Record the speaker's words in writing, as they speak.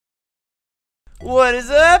What is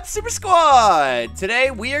up, Super Squad? Today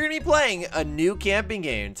we are going to be playing a new camping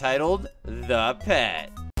game titled The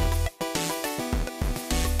Pet.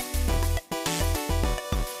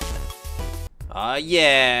 Aw,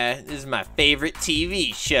 yeah, this is my favorite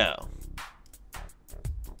TV show.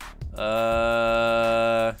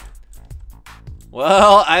 Well,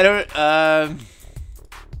 I don't,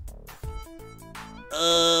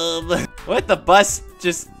 what, the bus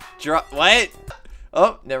just dropped, what?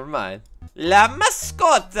 Oh, never mind. La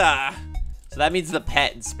mascota! So that means the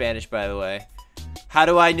pet in Spanish, by the way. How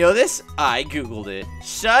do I know this? I Googled it.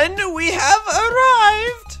 Son, we have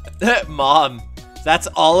arrived! Mom. That's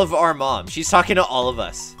all of our mom. She's talking to all of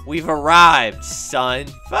us. We've arrived, son.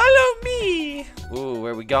 Follow me. Ooh,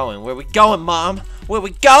 where are we going? Where are we going, Mom? Where are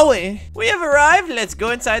we going? We have arrived. Let's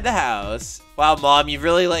go inside the house. Wow, Mom, you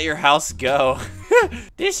really let your house go.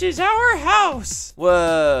 This is our house.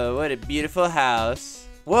 Whoa, what a beautiful house.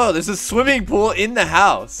 Whoa, there's a swimming pool in the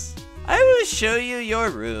house. I will show you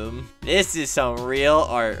your room. This is some real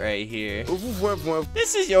art right here.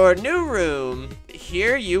 This is your new room.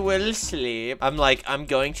 Here you will sleep. I'm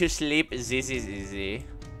going to sleep. Zizi.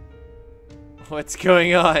 What's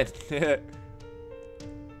going on?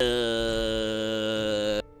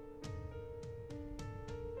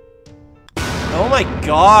 Oh my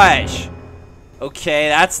gosh. Okay,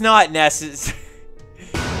 that's not necessary.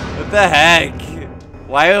 What the heck?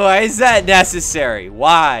 Why is that necessary?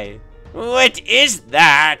 Why? What is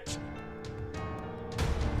that?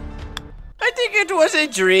 I think it was a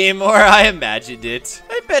dream, or I imagined it.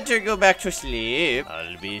 I better go back to sleep.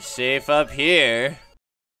 I'll be safe up here.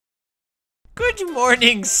 Good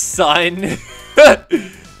morning, son.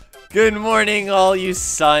 Good morning, all you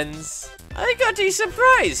sons. I got a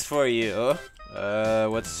surprise for you.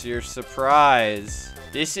 What's your surprise?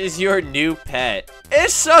 This is your new pet.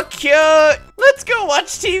 It's so cute. Let's go watch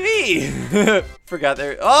TV. Forgot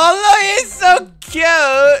there. Oh, look, it's so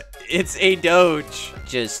cute. It's a Doge.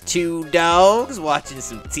 Just two dogs watching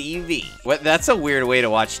some TV. What? That's a weird way to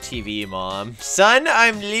watch TV, Mom. Son,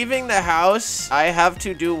 I'm leaving the house. I have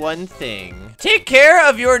to do one thing. Take care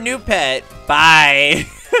of your new pet. Bye.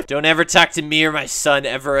 Don't ever talk to me or my son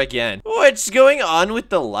ever again. What's going on with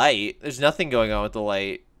the light? There's nothing going on with the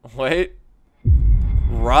light. What?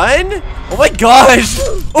 Run? Oh my gosh!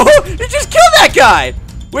 Oh, he just killed that guy!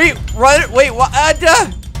 Wait, run! Wait, what?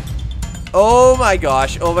 Oh my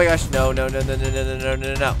gosh! Oh my gosh! No! No! Here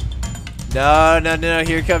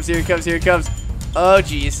it comes! Oh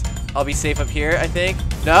jeez! I'll be safe up here, I think.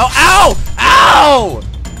 No! Ow! Ow!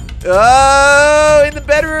 Oh, in the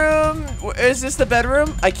bedroom. Is this the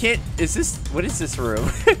bedroom? I can't. Is this? What is this room?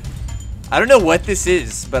 I don't know what this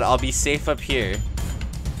is, but I'll be safe up here.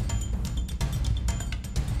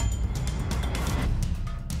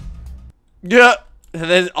 Yeah, and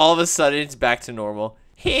then all of a sudden it's back to normal.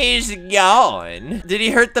 He's gone. Did he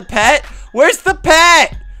hurt the pet? Where's the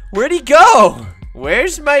pet? Where'd he go?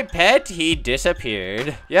 Where's my pet? He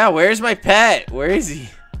disappeared. Yeah, where's my pet? Where is he?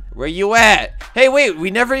 Where you at? Hey, wait, we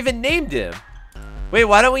never even named him. Wait,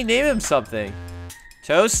 why don't we name him something?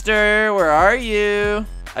 Toaster, where are you?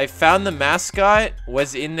 I found the mascot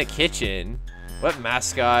was in the kitchen. What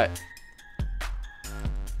mascot?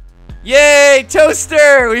 Yay,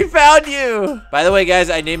 Toaster! We found you! By the way, guys,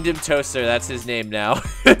 I named him Toaster. That's his name now.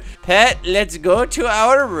 Pet, let's go to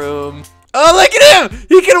our room. Oh, look at him!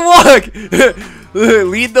 He can walk!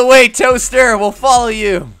 Lead the way, Toaster. We'll follow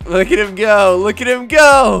you. Look at him go. Look at him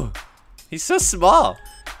go. He's so small.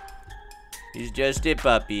 He's just a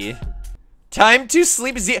puppy. Time to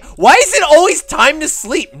sleep. Why is it always time to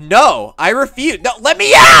sleep? No, I refuse. No, let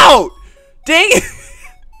me out! Dang it.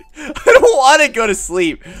 I don't want to go to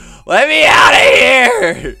sleep. Let me out of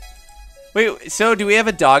here! Wait, so do we have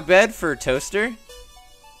a dog bed for Toaster?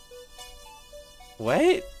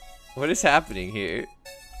 What? What is happening here?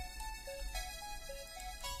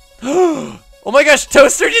 Oh my gosh,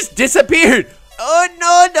 Toaster just disappeared! Oh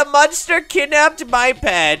no, the monster kidnapped my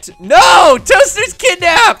pet. No, Toaster's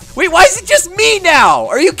kidnapped! Wait, why is it just me now?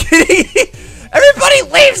 Are you kidding? Everybody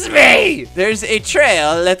leaves me! There's a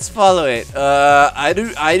trail, let's follow it. I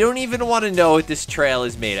don't even want to know what this trail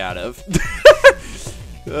is made out of.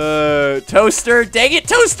 Toaster, dang it,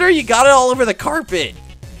 Toaster, you got it all over the carpet.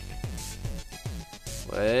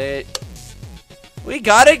 What? We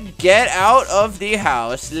gotta get out of the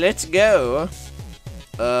house, let's go.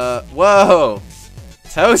 Whoa.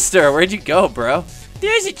 Toaster, where'd you go, bro?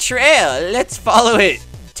 There's a trail, let's follow it.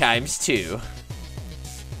 ×2.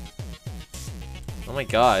 Oh my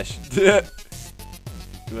gosh. We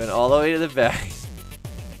went all the way to the back.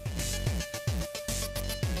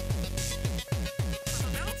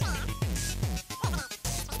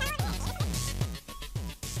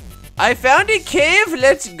 I found a cave.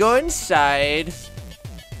 Let's go inside.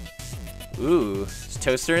 Ooh, is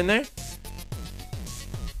Toaster in there?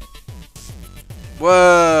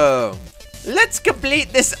 Whoa. Let's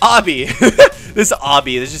complete this obby. This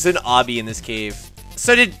obby. There's just an obby in this cave.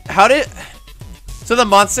 So so the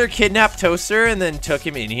monster kidnapped Toaster and then took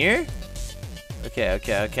him in here?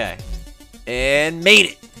 Okay. And made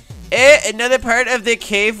it. And another part of the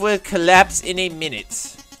cave will collapse in a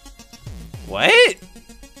minute. What?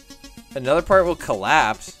 Another part will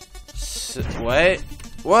collapse? What?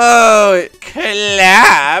 Whoa!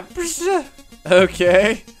 Collapse?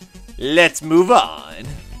 Okay. Let's move on.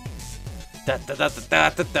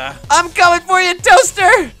 I'm coming for you,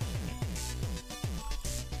 Toaster!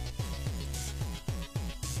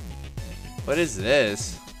 What is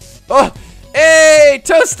this? Oh! Hey,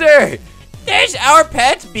 Toaster! There's our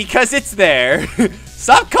pet because it's there.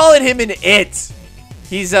 Stop calling him an it.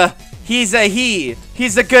 He's a he.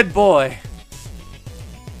 He's a good boy.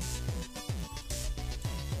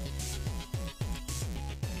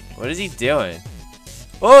 What is he doing?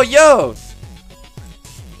 Oh, yo!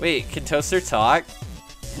 Wait, can Toaster talk?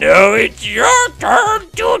 No, it's your turn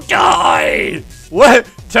to die! What?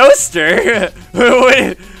 Toaster?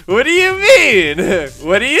 What do you mean?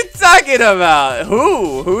 What are you talking about?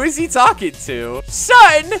 Who is he talking to?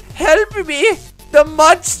 Son, help me! The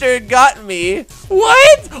monster got me.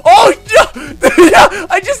 What? Oh, no!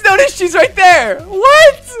 I just noticed she's right there.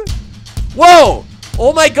 What? Whoa!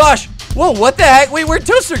 Oh my gosh! Whoa, what the heck? Wait, where'd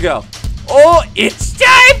Toaster go? Oh, it's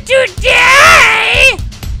time to die!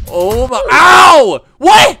 Oh my, ow!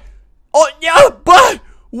 What? Oh, yeah, but,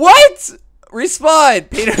 what? Respawn.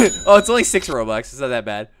 Oh, it's only 6 Robux. It's not that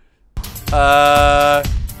bad. Ow,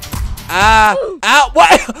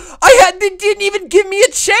 what? They didn't even give me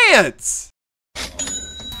a chance.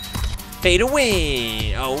 Pay to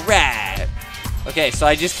win. All right. Okay, so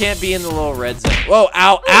I just can't be in the little red zone. Whoa,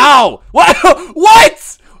 ow, ow. What?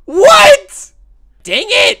 What? What? Dang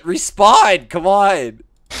it. Respawn. Come on.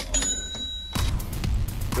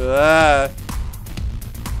 No.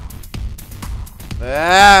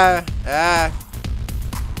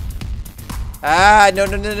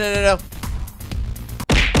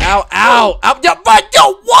 Ow, ow, ow, no,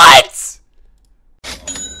 what?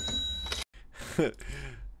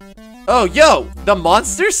 Oh, yo, the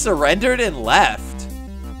monster surrendered and left.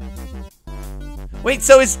 Wait,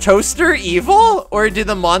 so is Toaster evil? Or did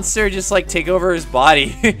the monster just, like, take over his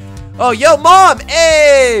body? Oh, yo, Mom,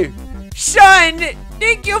 hey! Son,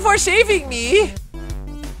 thank you for saving me.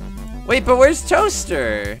 Wait, but where's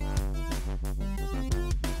Toaster?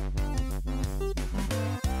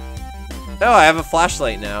 Oh, I have a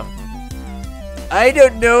flashlight now. I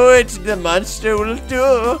don't know what the monster will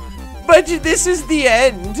do, but this is the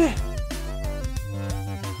end.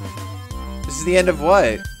 This is the end of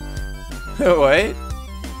what? What?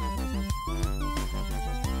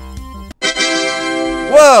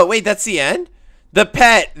 Whoa, wait, that's the end? The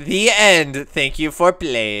pet, the end. Thank you for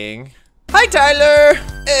playing. Hi, Tyler.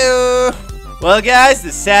 Ew. Well, guys,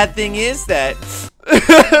 the sad thing is that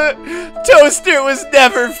Toaster was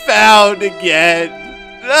never found again.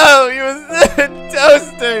 No, he was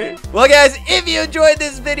Toaster. Well, guys, if you enjoyed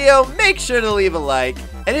this video, make sure to leave a like.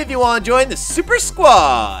 And if you want to join the Super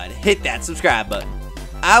Squad, hit that subscribe button.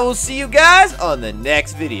 I will see you guys on the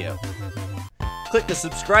next video. Click the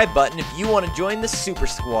subscribe button if you want to join the Super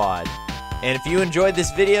Squad. And if you enjoyed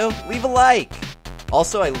this video, leave a like.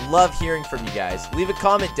 Also, I love hearing from you guys. Leave a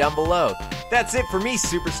comment down below. That's it for me,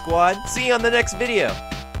 Super Squad. See you on the next video.